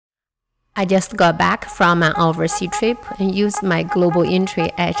I just got back from an overseas trip and used my global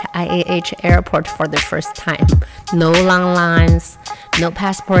entry at IAH airport for the first time. No long lines, no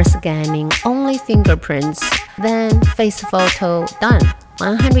passport scanning, only fingerprints. Then face photo, done.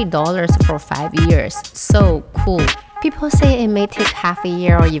 $100 for 5 years. So cool. People say it may take half a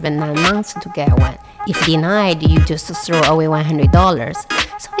year or even 9 months to get one. If denied, you just throw away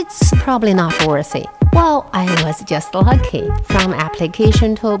 $100. So it's probably not worth it. Well, I was just lucky. From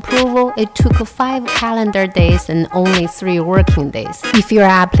application to approval, it took 5 calendar days and only 3 working days. If your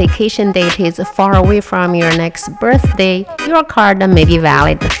application date is far away from your next birthday, your card may be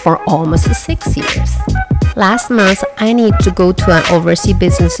valid for almost 6 years. Last month, I need to go to an overseas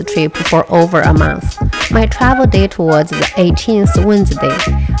business trip for over a month. My travel date was the 18th Wednesday.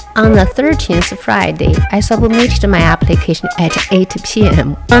 On the 13th Friday, I submitted my application at 8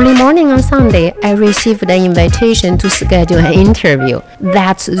 p.m. Early morning on Sunday, I received an invitation to schedule an interview.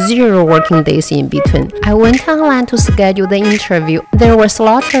 That's 0 working days in between. I went online to schedule the interview. There were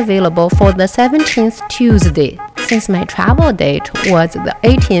slots available for the 17th Tuesday. Since my travel date was the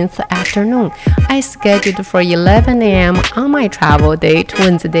 18th afternoon, I scheduled for 11 a.m. on my travel date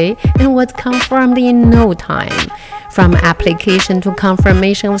Wednesday and was confirmed in no time. From application to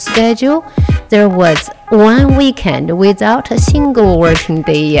confirmation of schedule, there was 1 weekend without a single working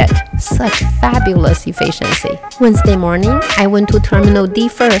day yet. Such fabulous efficiency. Wednesday morning, I went to Terminal D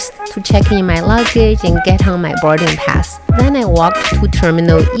first to check in my luggage and get on my boarding pass. Then I walked to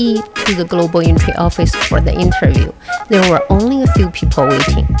Terminal E to the Global Entry office for the interview. There were only a few people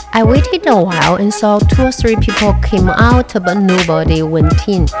waiting. I waited a while and saw 2 or 3 people came out, but nobody went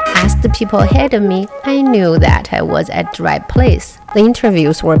in. Asked the people ahead of me, I knew that I was at the right place. The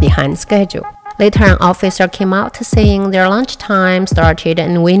interviews were behind schedule. Later, an officer came out saying their lunchtime started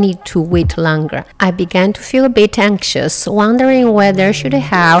and we need to wait longer. I began to feel a bit anxious, wondering whether I should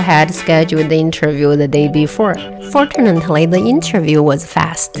have had scheduled the interview the day before. Fortunately, the interview was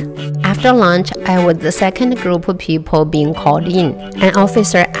fast. After lunch, I was the second group of people being called in. An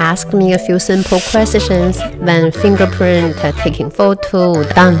officer asked me a few simple questions, then fingerprint, taking photo,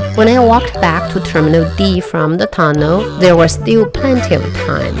 done. When I walked back to Terminal D from the tunnel, there was still plenty of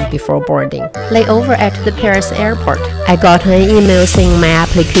time before boarding. Layover at the Paris airport. I got an email saying my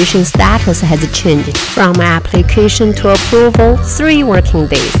application status has changed. From application to approval, 3 working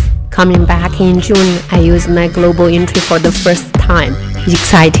days. Coming back in June, I used my global entry for the first time.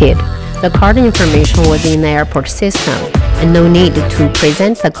 Excited. The card information was in the airport system, and no need to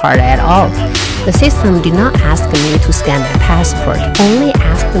present the card at all. The system did not ask me to scan my passport, only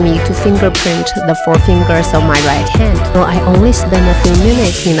asked me to fingerprint the 4 fingers of my right hand. So I only spent a few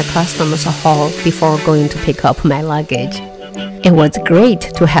minutes in the customs hall before going to pick up my luggage. It was great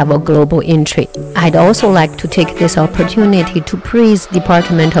to have a global entry. I'd also like to take this opportunity to praise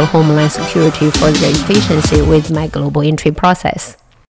Department of Homeland Security for their efficiency with my global entry process.